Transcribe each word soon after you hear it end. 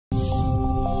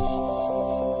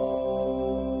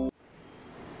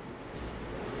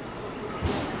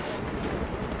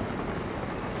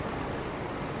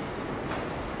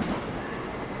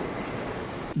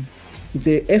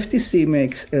the FTC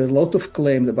makes a lot of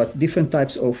claims about different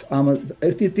types of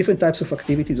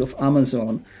activities of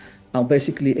Amazon are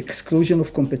basically exclusion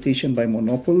of competition by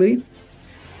monopoly.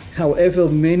 However,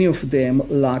 many of them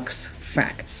lacks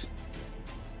facts.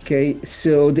 Okay,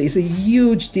 so there is a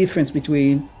huge difference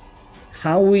between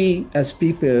how we as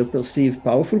people perceive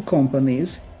powerful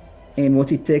companies and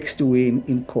what it takes to win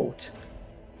in court.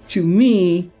 To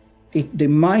me, they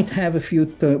might have a few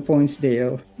points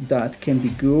there that can be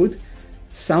good.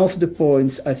 Some of the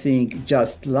points, I think,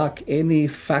 just lack any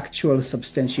factual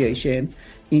substantiation,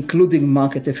 including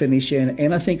market definition.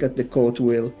 And I think that the court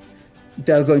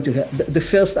they're going to have, the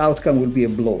first outcome will be a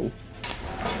blow.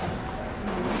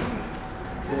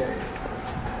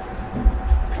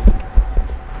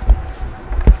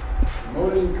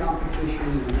 Voting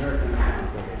competition is American.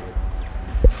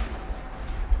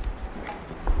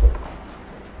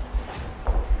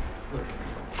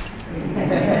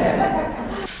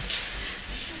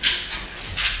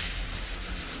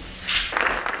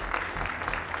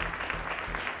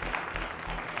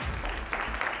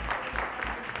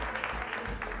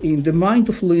 In the mind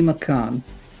of Lina Khan,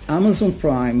 Amazon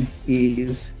Prime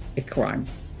is a crime.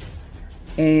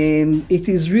 And it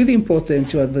is really important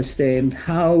to understand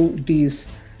how these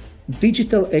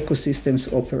digital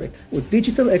ecosystems operate. What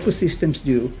digital ecosystems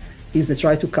do is they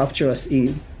try to capture us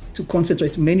in, to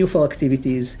concentrate many of our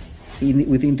activities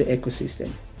within the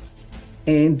ecosystem.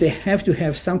 And they have to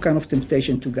have some kind of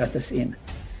temptation to get us in.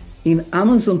 In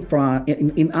Amazon Prime,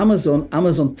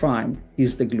 Amazon Prime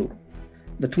is the glue.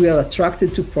 That we are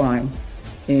attracted to Prime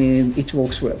and it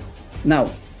works well.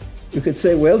 Now, you could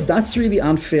say, well, that's really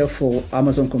unfair for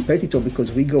Amazon competitor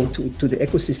because we go to the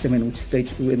ecosystem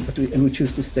and we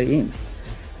choose to stay in.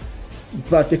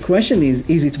 But the question is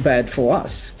it bad for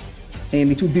us?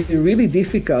 And it would be really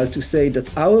difficult to say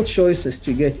that our choices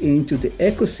to get into the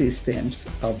ecosystems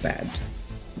are bad.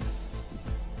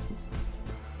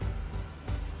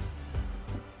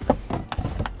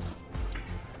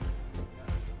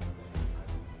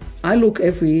 I look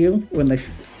every year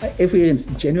every year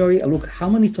in January, I look how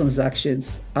many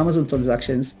transactions, Amazon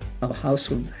transactions, our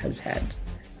household has had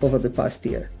over the past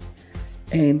year.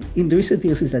 And in the recent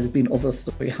years, it has been over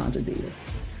 300 a year,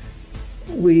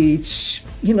 which,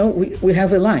 we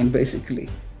have a line basically.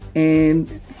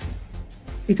 And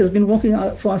it has been working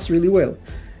out for us really well.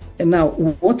 And now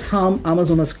what harm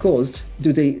Amazon has caused,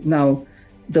 now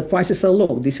the prices are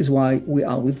low. This is why we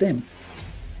are with them.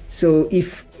 So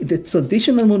if the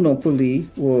traditional monopoly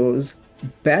was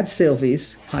bad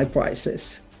service, high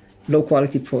prices, low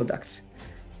quality products.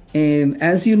 And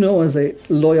as you know, as a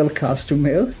loyal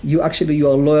customer, you are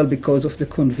loyal because of the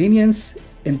convenience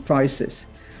and prices.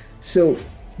 So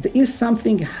there is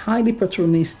something highly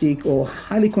patronistic or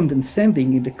highly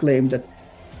condescending in the claim that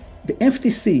the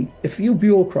FTC, a few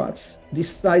bureaucrats,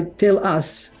 tell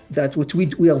us that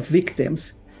we are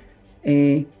victims.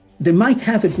 They might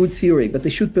have a good theory, but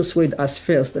they should persuade us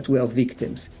first that we are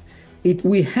victims.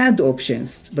 We had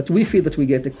options, but we feel that we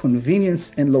get the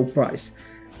convenience and low price.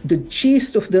 The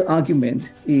gist of the argument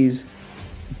is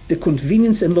the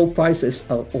convenience and low prices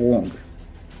are wrong.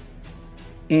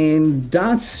 And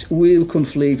that will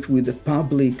conflict with the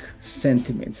public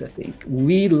sentiments, I think.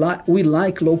 We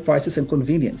like low prices and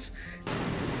convenience.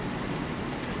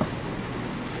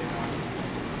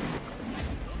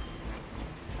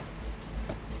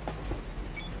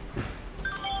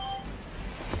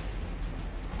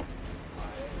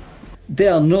 They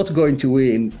are not going to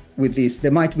win with this. They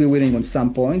might be winning on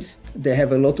some points. They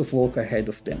have a lot of work ahead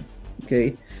of them,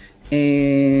 okay?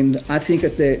 And I think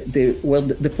that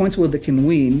the points where they can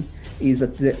win is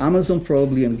that the Amazon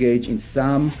probably engage in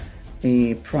some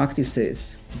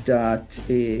practices that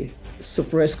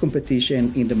suppress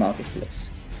competition in the marketplace.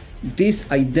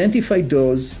 Identify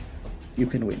those, you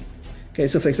can win. Okay,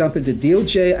 so for example, the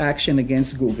DOJ action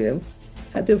against Google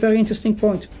had a very interesting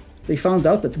point. They found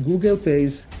out that Google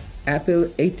pays Apple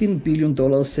 $18 billion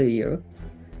a year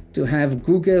to have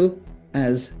Google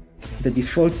as the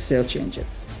default search engine.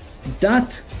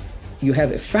 That you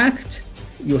have a fact,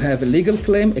 you have a legal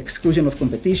claim, exclusion of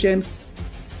competition.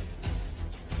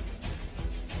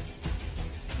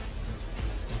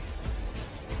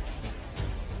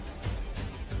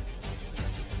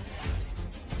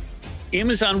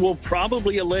 Amazon will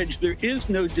probably allege there is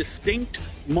no distinct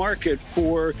market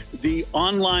for the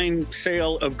online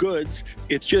sale of goods.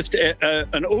 It's just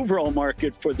an overall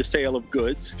market for the sale of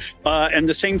goods. And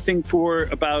the same thing for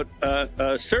about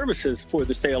services for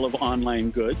the sale of online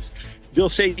goods. They'll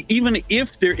say even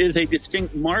if there is a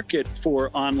distinct market for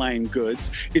online goods,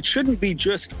 it shouldn't be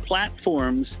just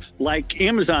platforms like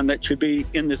Amazon that should be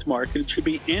in this market. It should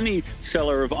be any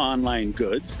seller of online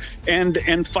goods.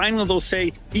 And finally, they'll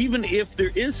say even if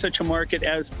there is such a market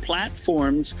as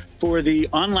platforms for the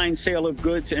online sale of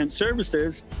goods and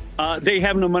services, they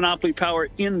have no monopoly power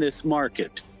in this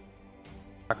market.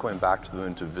 We're not going back to the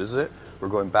moon to visit. We're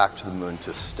going back to the moon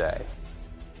to stay.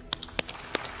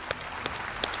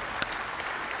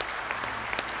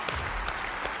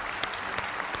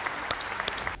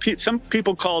 Some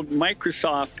people called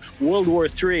Microsoft World War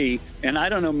III, and I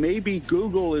don't know, maybe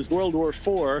Google is World War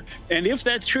IV. And if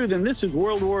that's true, then this is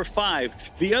World War V.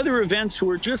 The other events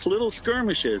were just little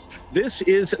skirmishes. This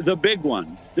is the big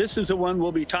one. This is the one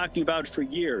we'll be talking about for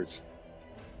years.